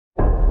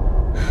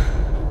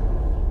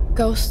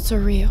Ghosts are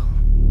real.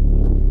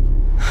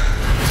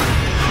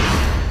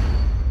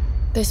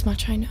 This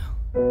much I know.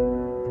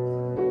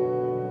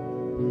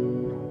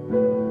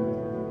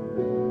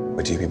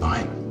 Would you be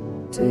mine?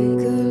 Take a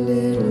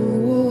little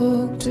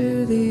walk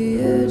to the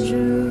edge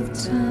of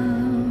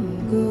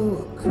town. Go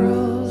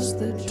across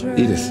the track.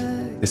 Edith,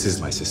 this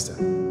is my sister.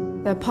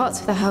 There are parts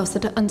of the house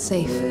that are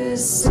unsafe.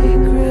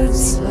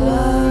 Secrets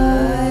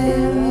lie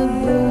in the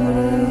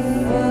border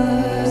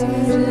fires,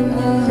 in the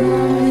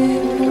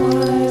humming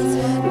wires,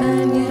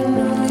 and you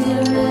know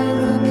you're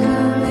never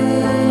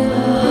coming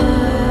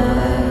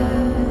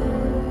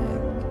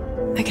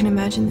back. I can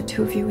imagine the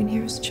two of you in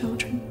here as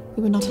children.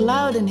 We were not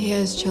allowed in here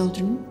as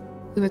children.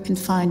 We were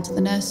confined to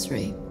the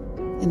nursery,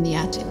 in the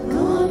attic.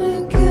 On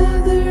a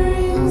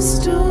gathering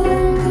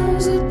storm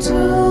comes a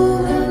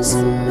tall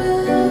handsome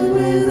man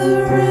with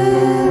a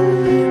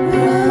red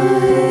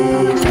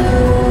rhino.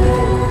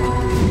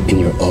 In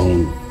your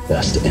own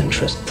best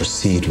interest,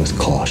 proceed with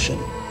caution.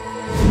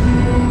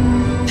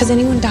 Has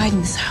anyone died in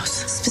this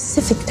house?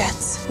 Specific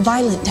deaths,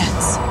 violent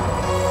deaths.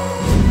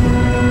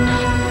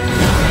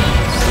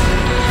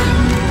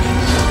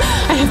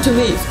 I have to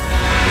leave.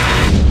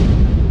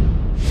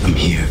 I'm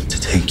here to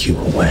take you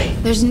away.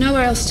 There's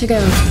nowhere else to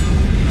go.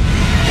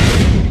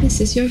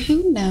 This is your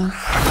home now.